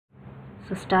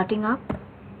So starting up,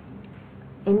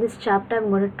 in this chapter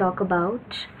I'm going to talk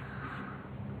about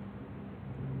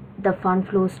the fund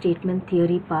flow statement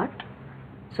theory part.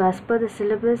 So as per the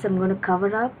syllabus, I'm going to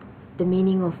cover up the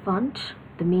meaning of fund,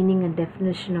 the meaning and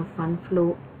definition of fund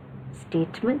flow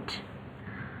statement,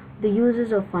 the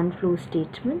uses of fund flow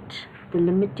statement, the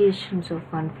limitations of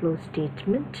fund flow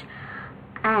statement,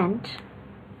 and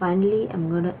finally I'm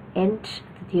going to end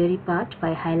the theory part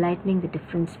by highlighting the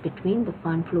difference between the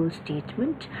fund flow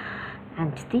statement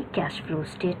and the cash flow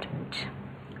statement.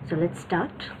 So let's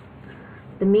start.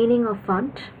 The meaning of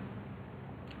fund.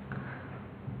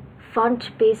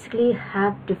 Fund basically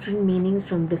have different meanings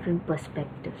from different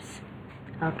perspectives.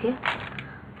 Okay,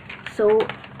 so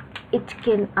it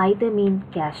can either mean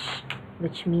cash,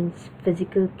 which means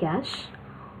physical cash,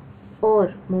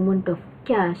 or movement of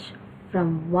cash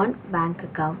from one bank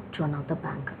account to another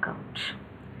bank account.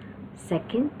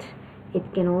 Second,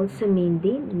 it can also mean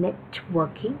the net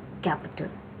working capital.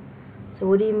 So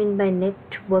what do you mean by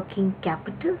net working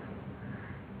capital?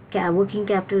 Working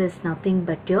capital is nothing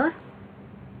but your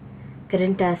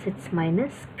current assets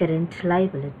minus current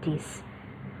liabilities.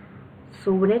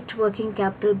 So net working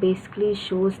capital basically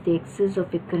shows the excess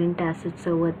of your current assets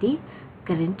over the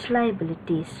current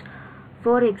liabilities.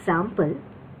 For example,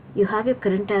 you have your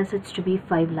current assets to be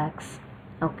 5 lakhs,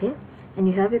 okay, and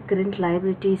you have your current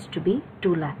liabilities to be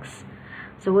 2 lakhs.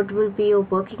 So what will be your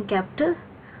working capital?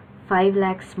 5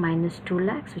 lakhs minus 2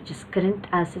 lakhs, which is current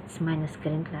assets minus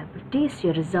current liabilities.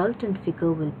 Your resultant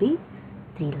figure will be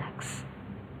 3 lakhs.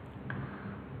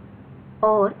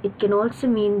 Or it can also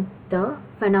mean the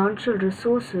financial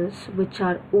resources which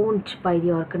are owned by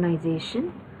the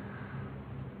organization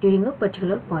during a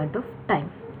particular point of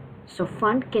time. So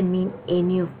fund can mean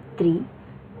any of 3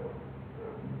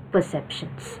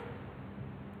 perceptions.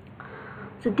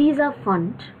 So these are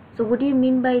fund. So what do you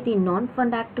mean by the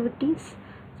non-fund activities?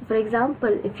 So for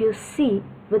example, if you see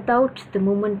without the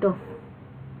movement of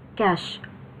cash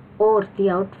or the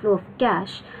outflow of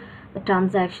cash, the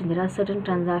transaction, there are certain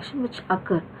transactions which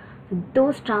occur. So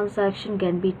those transactions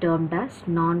can be termed as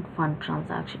non-fund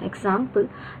transaction. Example,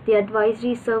 the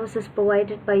advisory services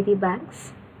provided by the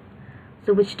banks,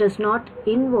 so which does not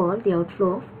involve the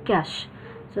outflow of cash.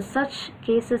 So such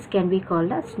cases can be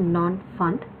called as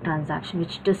non-fund transaction,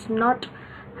 which does not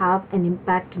have an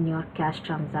impact in your cash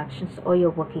transactions or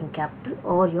your working capital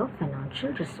or your financial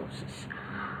resources.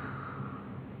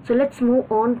 So let's move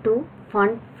on to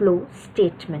fund flow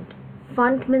statement.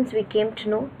 Fund means we came to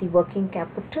know the working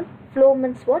capital. Flow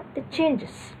means what? The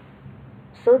changes.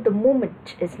 So the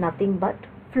movement is nothing but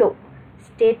flow.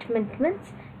 Statement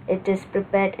means it is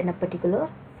prepared in a particular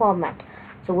format.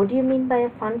 So what do you mean by a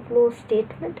fund flow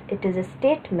statement? It is a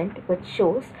statement which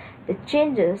shows the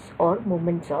changes or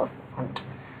movements of fund.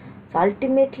 So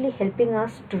ultimately helping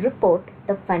us to report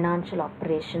the financial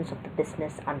operations of the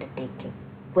business undertaking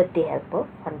with the help of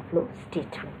fund flow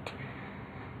statement.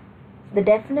 The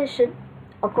definition,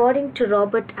 according to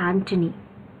Robert Anthony,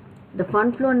 the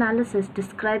fund flow analysis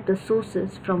described the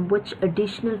sources from which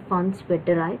additional funds were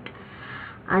derived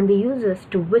and the uses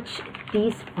to which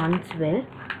these funds were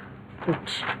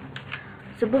put.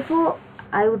 So before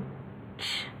I would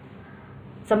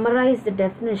summarize the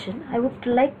definition, I would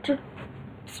like to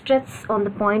stress on the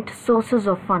point sources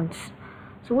of funds.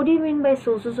 So what do you mean by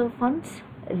sources of funds?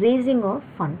 Raising of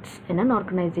funds in an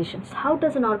organization. So how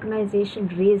does an organization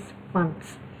raise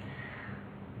funds?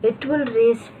 It will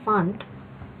raise fund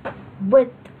with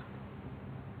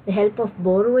the help of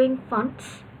borrowing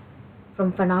funds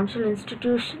from financial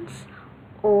institutions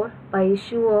or by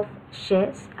issue of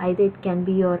shares. Either it can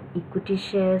be your equity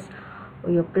shares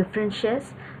or your preference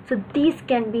shares. So these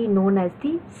can be known as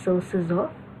the sources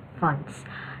of funds.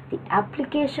 The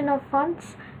application of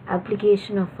funds.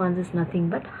 Application of funds is nothing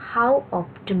but how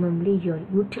optimally you are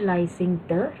utilizing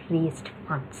the raised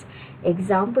funds.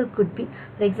 Example could be,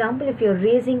 for example, if you are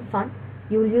raising fund,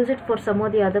 you will use it for some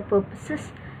of the other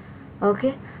purposes.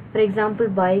 Okay, for example,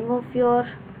 buying of your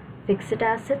fixed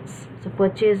assets, so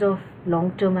purchase of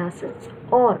long-term assets,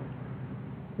 or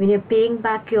when you are paying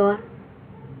back your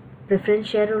preference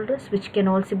shareholders, which can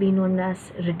also be known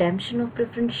as redemption of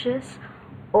preference shares,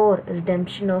 or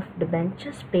redemption of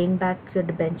debentures, paying back your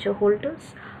debenture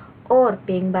holders, or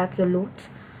paying back your loans.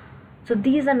 So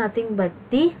these are nothing but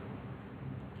the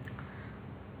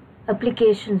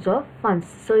applications of funds.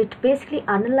 So it basically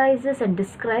analyzes and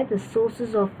describes the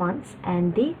sources of funds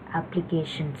and the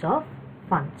applications of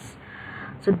funds.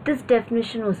 So this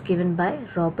definition was given by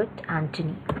Robert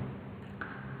Anthony.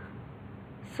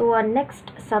 So our next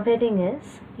subheading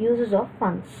is uses of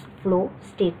funds flow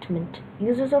statement.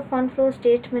 Uses of fund flow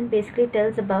statement basically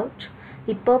tells about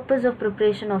The purpose of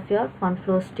preparation of your fund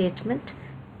flow statement,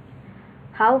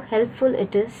 how helpful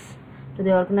it is to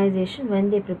the organization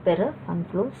when they prepare a fund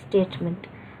flow statement.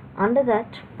 Under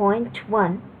that, point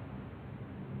 1,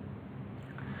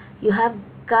 you have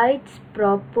guides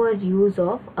proper use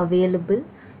of available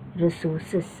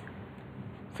resources.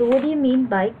 So what do you mean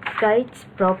by guides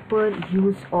proper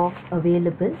use of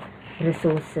available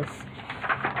resources?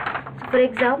 So for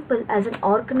example, as an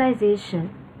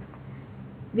organization,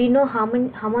 we know how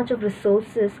much of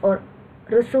resources, or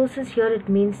resources here it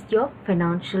means your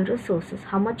financial resources,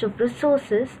 how much of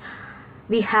resources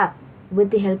we have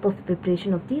with the help of the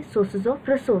preparation of the sources of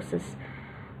resources.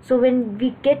 So when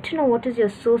we get to know what is your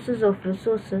sources of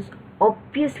resources,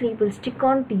 obviously we'll stick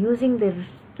on to using the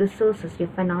resources, your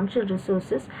financial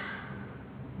resources,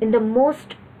 in the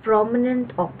most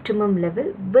prominent optimum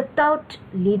level without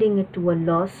leading it to a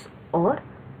loss or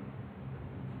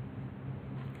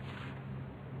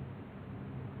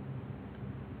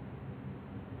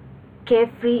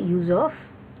carefree use of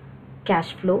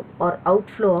cash flow or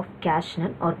outflow of cash in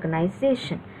an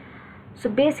organization. So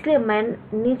basically a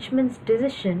management's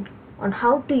decision on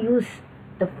how to use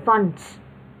the funds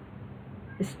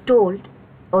is told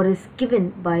or is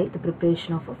given by the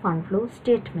preparation of a fund flow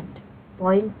statement.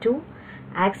 Point 2,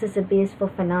 acts as a base for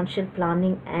financial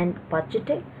planning and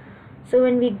budgeting. So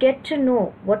when we get to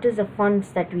know what is the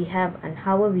funds that we have and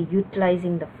how are we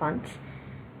utilizing the funds,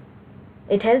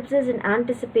 it helps us in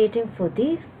anticipating for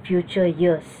the future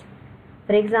years.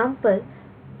 For example,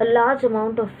 a large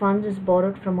amount of funds is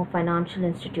borrowed from a financial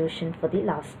institution for the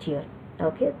last year.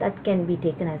 Okay, that can be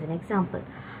taken as an example.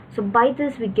 So by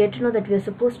this we get to know that we are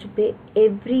supposed to pay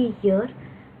every year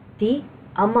the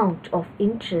amount of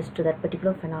interest to that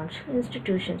particular financial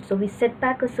institution. So we set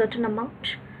back a certain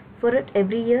amount for it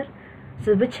every year,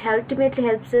 so which ultimately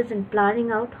helps us in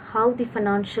planning out how the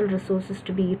financial resources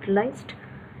to be utilized,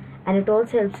 and it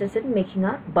also helps us in making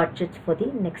our budgets for the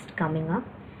next coming up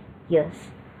years.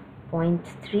 Point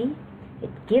 3,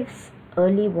 it gives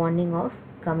early warning of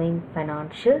coming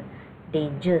financial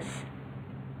dangers.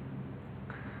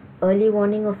 Early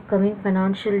warning of coming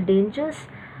financial dangers.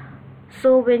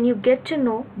 So when you get to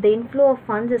know the inflow of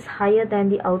funds is higher than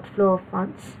the outflow of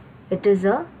funds, it is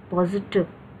a positive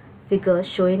figure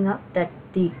showing up that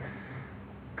the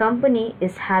company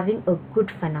is having a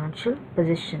good financial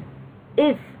position.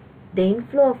 If the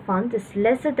inflow of funds is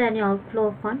lesser than your outflow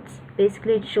of funds,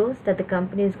 basically it shows that the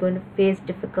company is going to face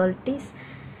difficulties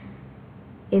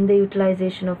in the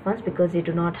utilization of funds because they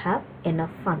do not have enough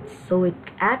funds. So it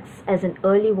acts as an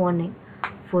early warning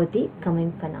for the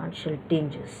coming financial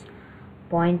dangers.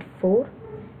 Point 4,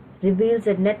 reveals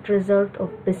a net result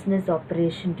of business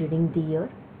operation during the year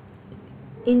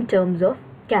in terms of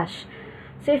cash.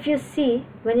 So if you see,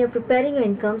 when you're preparing your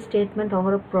income statement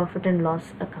or a profit and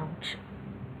loss account,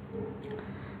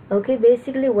 okay,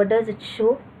 basically what does it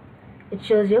show? It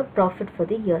shows your profit for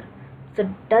the year.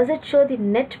 So does it show the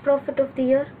net profit of the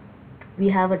year? We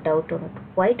have a doubt on it.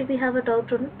 Why do we have a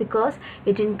doubt on it? Because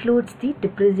it includes the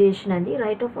depreciation and the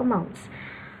write-off amounts.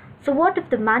 So what if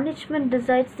the management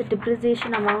decides the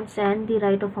depreciation amounts and the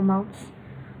write-off amounts?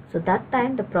 So that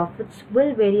time the profits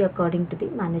will vary according to the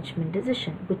management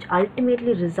decision, which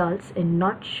ultimately results in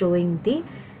not showing the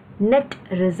net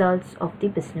results of the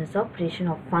business operation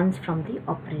or funds from the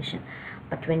operation.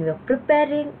 But when we are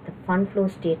preparing the fund flow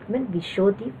statement, we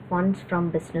show the funds from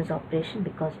business operation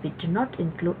because we do not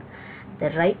include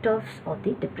the write-offs or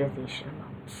the depreciation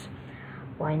amounts.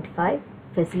 Point 5,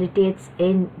 facilitates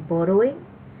in borrowing.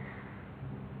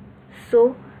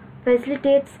 So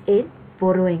facilitates in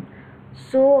borrowing.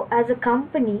 So as a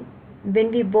company,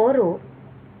 when we borrow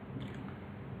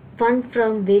fund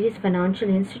from various financial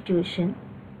institutions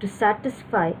to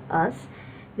satisfy us,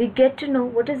 we get to know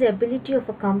what is the ability of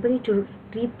a company to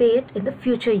repay it in the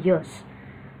future years.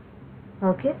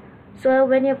 Okay, so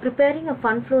when you're preparing a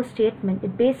fund flow statement,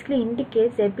 it basically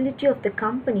indicates the ability of the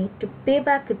company to pay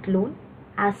back its loan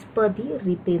as per the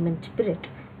repayment period.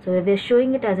 So we're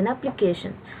showing it as an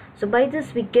application. So by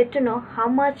this we get to know how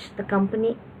much the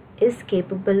company is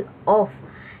capable of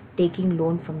taking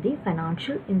loan from the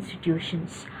financial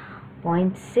institutions.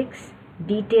 Point 6,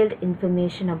 detailed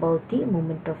information about the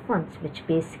movement of funds, which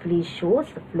basically shows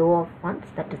the flow of funds,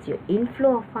 that is your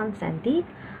inflow of funds and the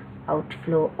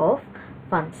outflow of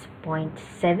funds. Point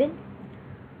 7,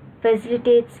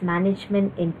 facilitates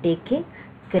management in taking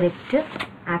corrective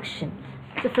action.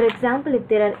 So for example, if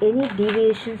there are any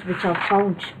deviations which are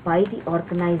found by the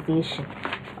organization,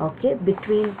 okay,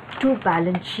 between two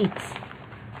balance sheets,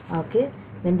 okay,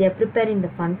 when they are preparing the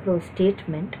fund flow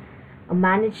statement, a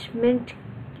management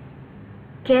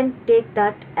can take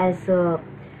that as a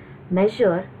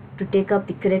measure to take up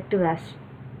the corrective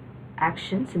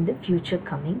actions in the future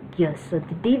coming years. So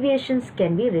the deviations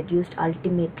can be reduced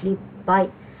ultimately by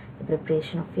the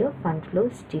preparation of your fund flow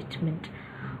statement.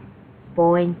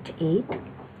 Point 8,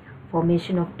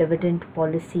 formation of dividend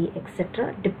policy,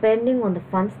 etc. Depending on the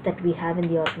funds that we have in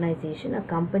the organization, a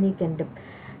company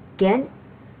can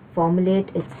formulate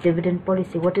its dividend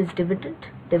policy. What is dividend?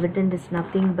 Dividend is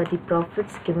nothing but the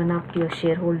profits given up to your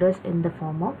shareholders in the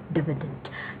form of dividend.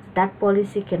 So that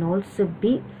policy can also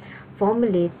be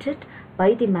formulated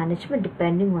by the management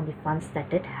depending on the funds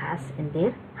that it has in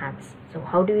their hands. So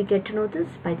how do we get to know this?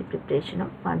 By the preparation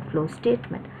of fund flow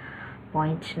statement.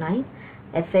 Point 9,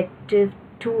 effective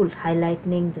tool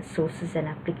highlighting the sources and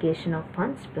application of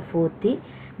funds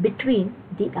between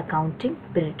the accounting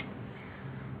period.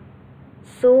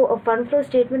 So a fund flow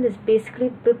statement is basically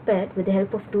prepared with the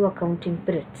help of 2 accounting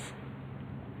periods.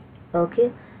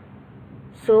 Okay,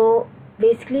 so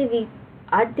basically we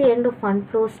at the end of fund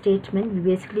flow statement, we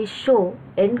basically show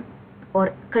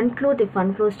or conclude the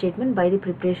fund flow statement by the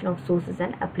preparation of sources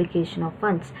and application of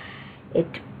funds.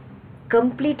 It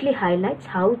completely highlights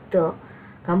how the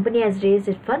company has raised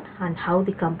its fund and how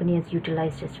the company has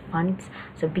utilized its funds.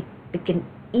 So we can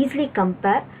easily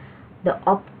compare the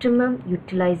optimum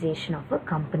utilization of a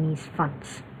company's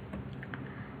funds.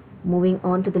 Moving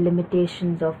on to the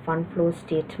limitations of fund flow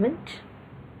statement.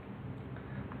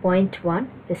 Point 1,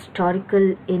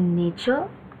 historical in nature.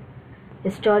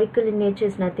 Historical in nature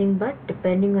is nothing but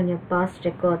depending on your past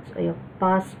records or your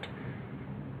past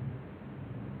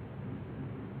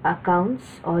accounts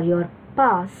or your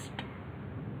past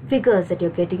figures that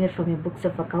you're getting it from your books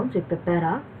of accounts, we prepare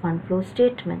our fund flow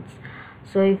statements.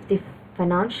 So if the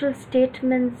financial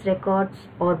statements records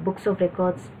or books of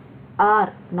records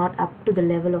are not up to the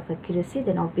level of accuracy,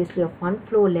 then obviously your fund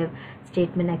flow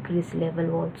statement accuracy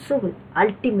level also will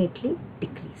ultimately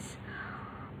decrease.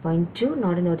 Point 2,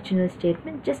 not an original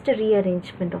statement, just a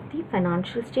rearrangement of the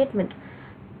financial statement.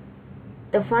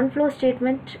 The fund flow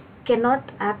statement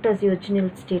cannot act as the original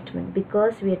statement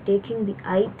because we are taking the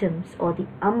items or the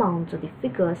amounts or the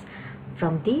figures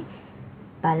from the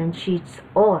balance sheets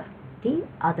or the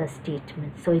other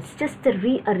statements. So it's just the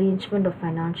rearrangement of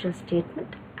financial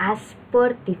statement as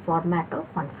per the format of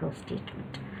fund flow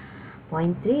statement.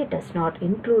 Point 3, it does not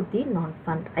include the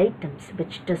non-fund items,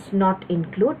 which does not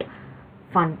include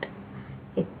fund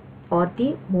or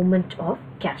the movement of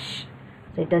cash.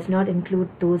 So it does not include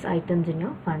those items in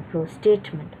your fund flow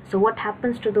statement. So what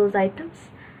happens to those items?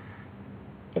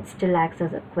 It still acts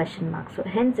as a question mark. So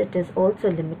hence it is also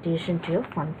a limitation to your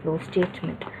fund flow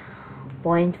statement.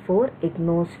 Point 4,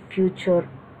 ignores future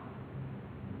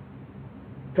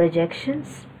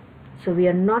projections. So we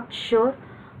are not sure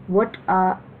what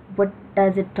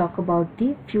does it talk about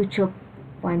the future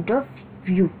point of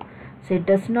view. So it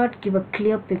does not give a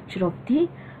clear picture of the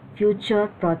future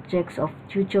projects or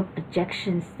future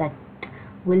projections that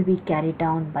will be carried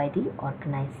down by the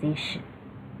organization.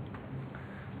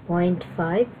 Point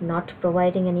 5, not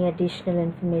providing any additional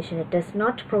information. It does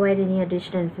not provide any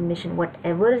additional information.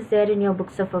 Whatever is there in your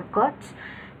books of records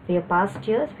for your past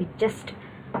years, we just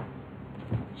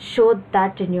show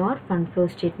that in your fund flow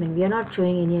statement. We are not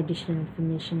showing any additional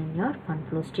information in your fund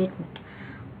flow statement.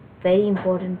 Very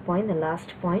important point, the last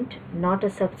point, not a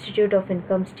substitute of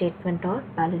income statement or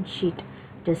balance sheet.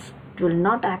 This will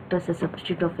not act as a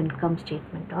substitute of income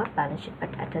statement or balance sheet,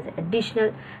 but act as an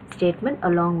additional statement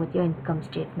along with your income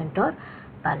statement or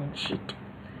balance sheet.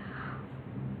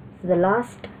 So the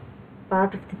last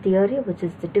part of the theory, which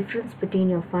is the difference between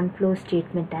your fund flow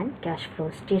statement and cash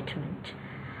flow statement.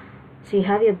 So you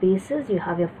have your basis, you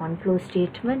have your fund flow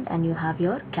statement, and you have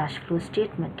your cash flow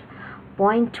statement.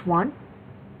 Point 1,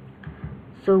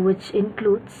 so which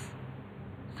includes,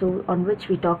 so on which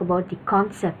we talk about the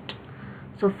concept.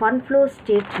 So fund flow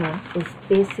statement is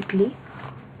basically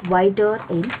wider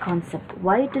in concept.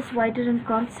 Why it is wider in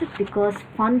concept? Because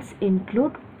funds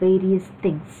include various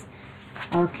things.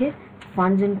 Okay,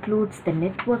 funds includes the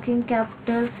net working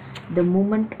capital, the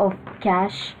movement of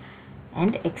cash,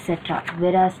 and etc.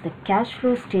 Whereas the cash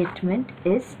flow statement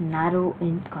is narrow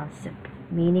in concept,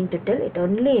 meaning to tell it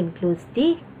only includes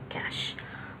the cash.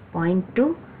 Point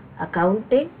 2,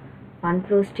 accounting. Fund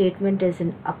flow statement is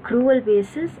an accrual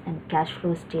basis and cash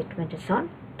flow statement is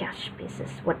on cash basis.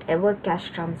 Whatever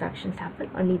cash transactions happen,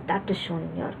 only that is shown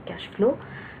in your cash flow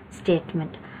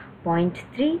statement. Point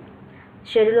 3,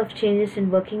 schedule of changes in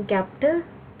working capital.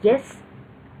 Yes,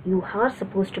 you are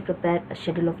supposed to prepare a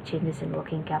schedule of changes in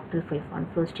working capital for your fund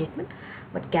flow statement,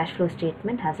 but cash flow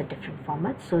statement has a different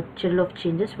format, so schedule of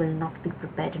changes will not be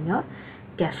prepared in your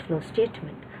cash flow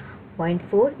statement. Point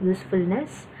 4,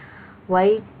 usefulness.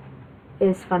 Why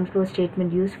is fund flow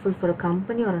statement useful for a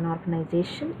company or an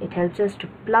organization? It helps us to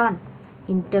plan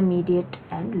intermediate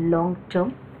and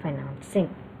long-term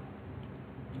financing.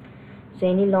 So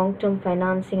any long-term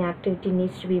financing activity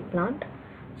needs to be planned.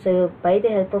 So by the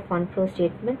help of fund flow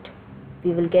statement,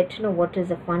 we will get to know what is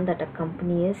the fund that a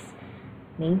company is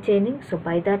maintaining. So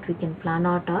by that we can plan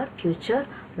out our future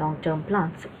long-term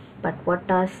plans. But what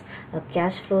does a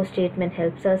cash flow statement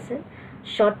helps us in?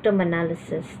 Short-term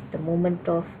analysis, the moment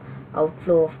of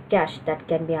outflow of cash that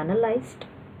can be analyzed,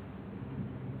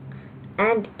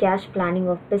 and cash planning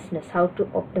of business, how to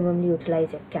optimally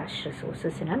utilize your cash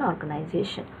resources in an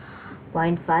organization.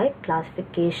 Point 5,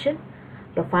 classification.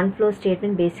 Your fund flow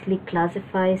statement basically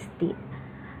classifies the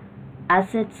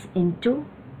assets into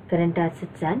current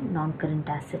assets and non-current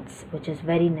assets, which is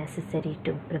very necessary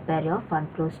to prepare your fund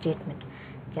flow statement.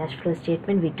 Cash flow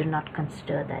statement, we do not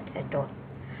consider that at all,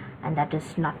 and that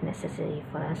is not necessary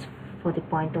for us from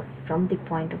the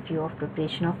point of view of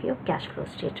preparation of your cash flow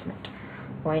statement.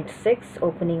 Point 6,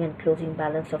 opening and closing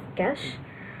balance of cash.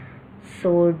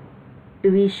 So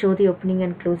do we show the opening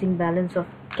and closing balance of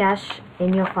cash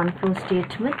in your fund flow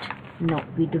statement? No,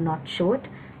 we do not show it.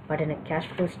 But in a cash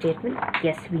flow statement,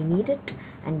 yes, we need it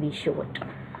and we show it.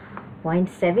 Point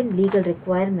 7, legal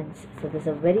requirements. So this is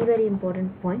a very, very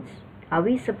important point. Are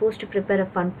we supposed to prepare a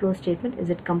fund flow statement?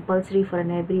 Is it compulsory for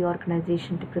every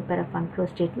organization to prepare a fund flow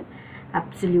statement?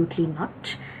 Absolutely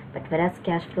not. But whereas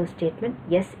cash flow statement,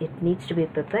 yes, it needs to be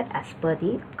prepared as per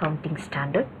the accounting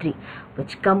standard 3,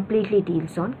 which completely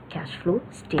deals on cash flow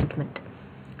statement.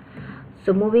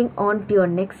 So moving on to your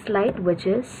next slide, which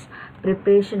is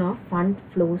preparation of fund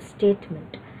flow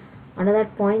statement. Another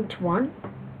point 1.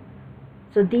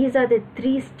 So these are the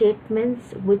 3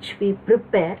 statements which we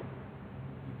prepare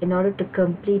in order to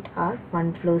complete our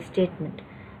fund flow statement.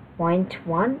 Point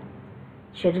 1,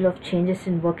 schedule of changes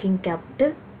in working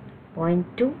capital.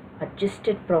 Point 2,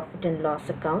 adjusted profit and loss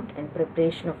account and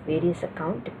preparation of various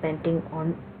accounts depending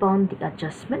upon the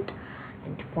adjustment.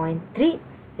 And point 3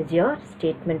 is your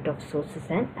statement of sources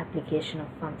and application of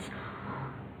funds.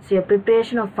 So your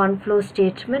preparation of fund flow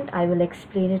statement, I will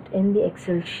explain it in the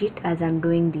Excel sheet as I am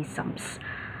doing these sums.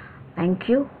 Thank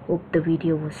you. Hope the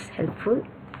video was helpful.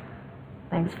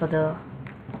 Thanks for the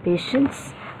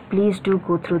patience. Please do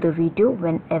go through the video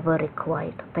whenever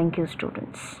required. Thank you,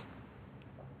 students.